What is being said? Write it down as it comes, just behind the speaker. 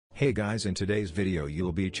Hey guys, in today's video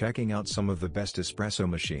you'll be checking out some of the best espresso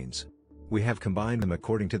machines. We have combined them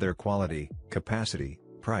according to their quality, capacity,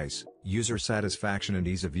 price, user satisfaction and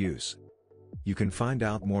ease of use. You can find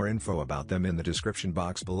out more info about them in the description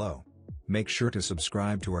box below. Make sure to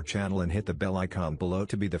subscribe to our channel and hit the bell icon below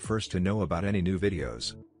to be the first to know about any new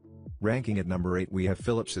videos. Ranking at number 8 we have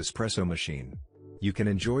Philips Espresso Machine. You can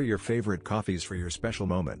enjoy your favorite coffees for your special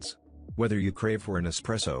moments. Whether you crave for an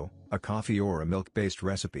espresso, a coffee or a milk-based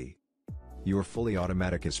recipe, your fully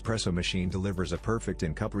automatic espresso machine delivers a perfect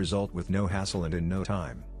in-cup result with no hassle and in no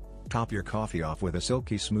time. Top your coffee off with a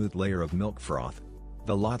silky smooth layer of milk froth.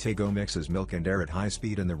 The latte go mixes milk and air at high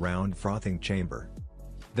speed in the round frothing chamber.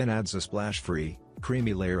 Then adds a splash-free,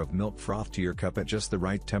 creamy layer of milk froth to your cup at just the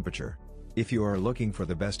right temperature. If you are looking for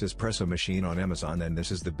the best espresso machine on Amazon, then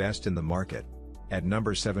this is the best in the market. At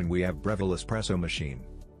number 7 we have Breville Espresso Machine.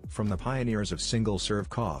 From the pioneers of single-serve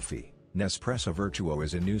coffee, Nespresso Vertuo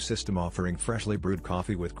is a new system offering freshly brewed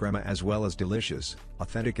coffee with crema as well as delicious,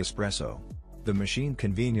 authentic espresso. The machine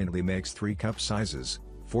conveniently makes 3 cup sizes,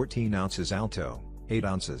 14 ounces alto, 8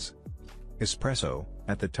 ounces espresso,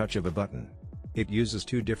 at the touch of a button. It uses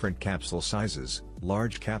 2 different capsule sizes,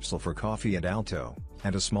 large capsule for coffee and alto,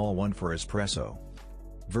 and a small one for espresso.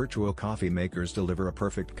 Vertuo coffee makers deliver a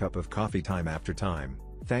perfect cup of coffee time after time,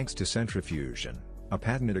 thanks to centrifugation, a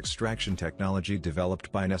patented extraction technology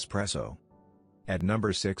developed by Nespresso. At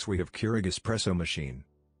number 6 we have Keurig Espresso Machine.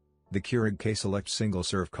 The Keurig K Select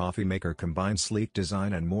single-serve coffee maker combines sleek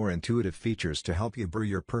design and more intuitive features to help you brew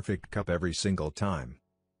your perfect cup every single time.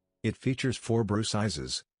 It features 4 brew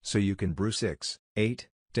sizes, so you can brew 6, 8,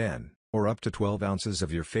 10, or up to 12 ounces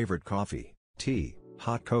of your favorite coffee, tea,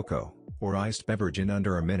 hot cocoa, or iced beverage in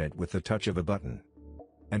under a minute with the touch of a button.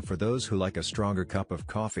 And for those who like a stronger cup of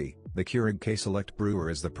coffee, the Keurig K Select brewer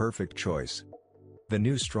is the perfect choice. The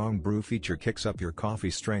new strong brew feature kicks up your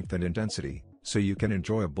coffee strength and intensity, so you can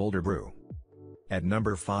enjoy a bolder brew. At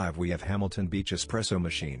number 5 we have Hamilton Beach Espresso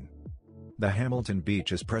Machine. The Hamilton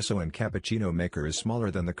Beach Espresso and Cappuccino maker is smaller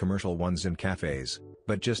than the commercial ones in cafes,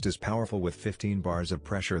 but just as powerful with 15 bars of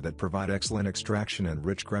pressure that provide excellent extraction and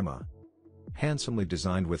rich crema. Handsomely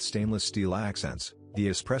designed with stainless steel accents, the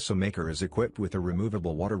espresso maker is equipped with a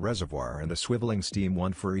removable water reservoir and a swiveling steam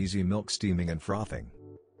wand for easy milk steaming and frothing.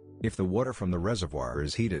 If the water from the reservoir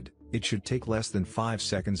is heated, it should take less than 5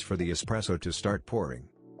 seconds for the espresso to start pouring.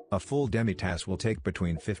 A full demi-tasse will take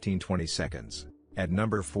between 15-20 seconds. At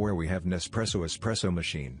number 4 we have Nespresso Espresso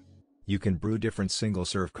Machine. You can brew different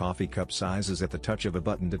single-serve coffee cup sizes at the touch of a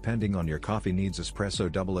button depending on your coffee needs: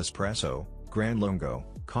 espresso, double espresso, gran, lungo,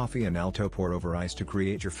 coffee and alto. Pour over ice to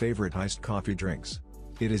create your favorite iced coffee drinks.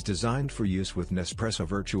 It is designed for use with Nespresso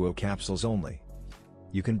Vertuo capsules only.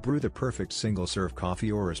 You can brew the perfect single-serve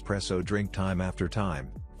coffee or espresso drink time after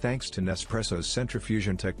time, thanks to Nespresso's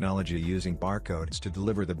centrifusion technology using barcodes to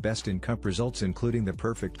deliver the best in-cup results, including the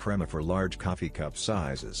perfect crema for large coffee cup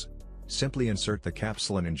sizes. Simply insert the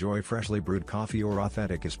capsule and enjoy freshly brewed coffee or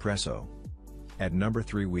authentic espresso. At number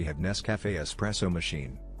 3 we have Nescafé Espresso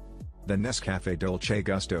Machine. The Nescafé Dolce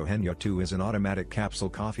Gusto Genio 2 is an automatic capsule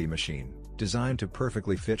coffee machine, designed to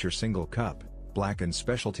perfectly fit your single cup, black and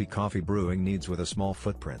specialty coffee brewing needs with a small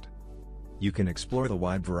footprint. You can explore the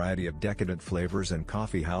wide variety of decadent flavors and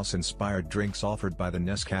coffee house-inspired drinks offered by the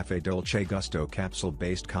Nescafé Dolce Gusto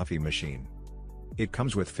capsule-based coffee machine. It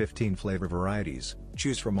comes with 15 flavor varieties,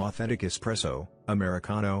 choose from authentic espresso,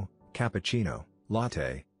 americano, cappuccino,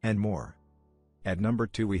 latte, and more. At number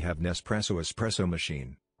 2 we have Nespresso Espresso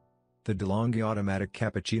Machine. The DeLonghi automatic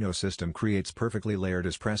cappuccino system creates perfectly layered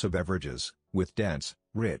espresso beverages, with dense,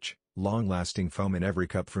 rich, long-lasting foam in every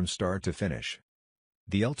cup from start to finish.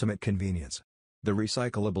 The ultimate convenience. The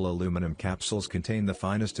recyclable aluminum capsules contain the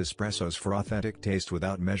finest espressos for authentic taste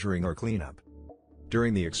without measuring or cleanup.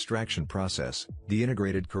 During the extraction process, the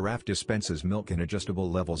integrated carafe dispenses milk in adjustable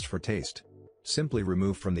levels for taste. Simply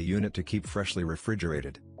remove from the unit to keep freshly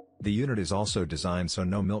refrigerated. The unit is also designed so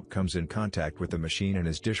no milk comes in contact with the machine and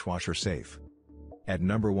is dishwasher safe. At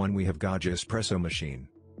number 1 we have Gaggia Espresso Machine.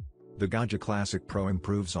 The Gaggia Classic Pro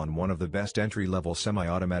improves on one of the best entry-level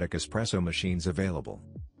semi-automatic espresso machines available.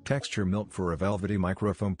 Texture milk for a velvety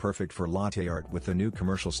microfoam perfect for latte art with the new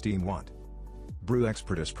commercial steam wand. Brew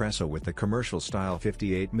expert espresso with the commercial style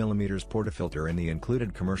 58mm portafilter in the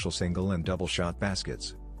included commercial single and double shot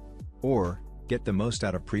baskets. Or, get the most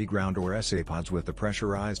out of pre-ground or essay pods with the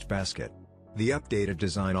pressurized basket. The updated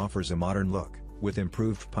design offers a modern look, with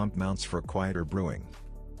improved pump mounts for quieter brewing.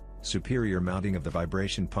 Superior mounting of the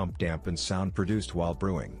vibration pump dampens sound produced while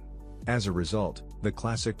brewing. As a result, the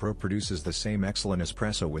Classic Pro produces the same excellent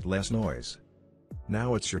espresso with less noise.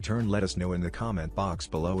 Now it's your turn. Let us know in the comment box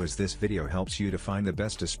below as this video helps you to find the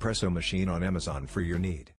best espresso machine on Amazon for your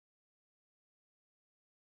need.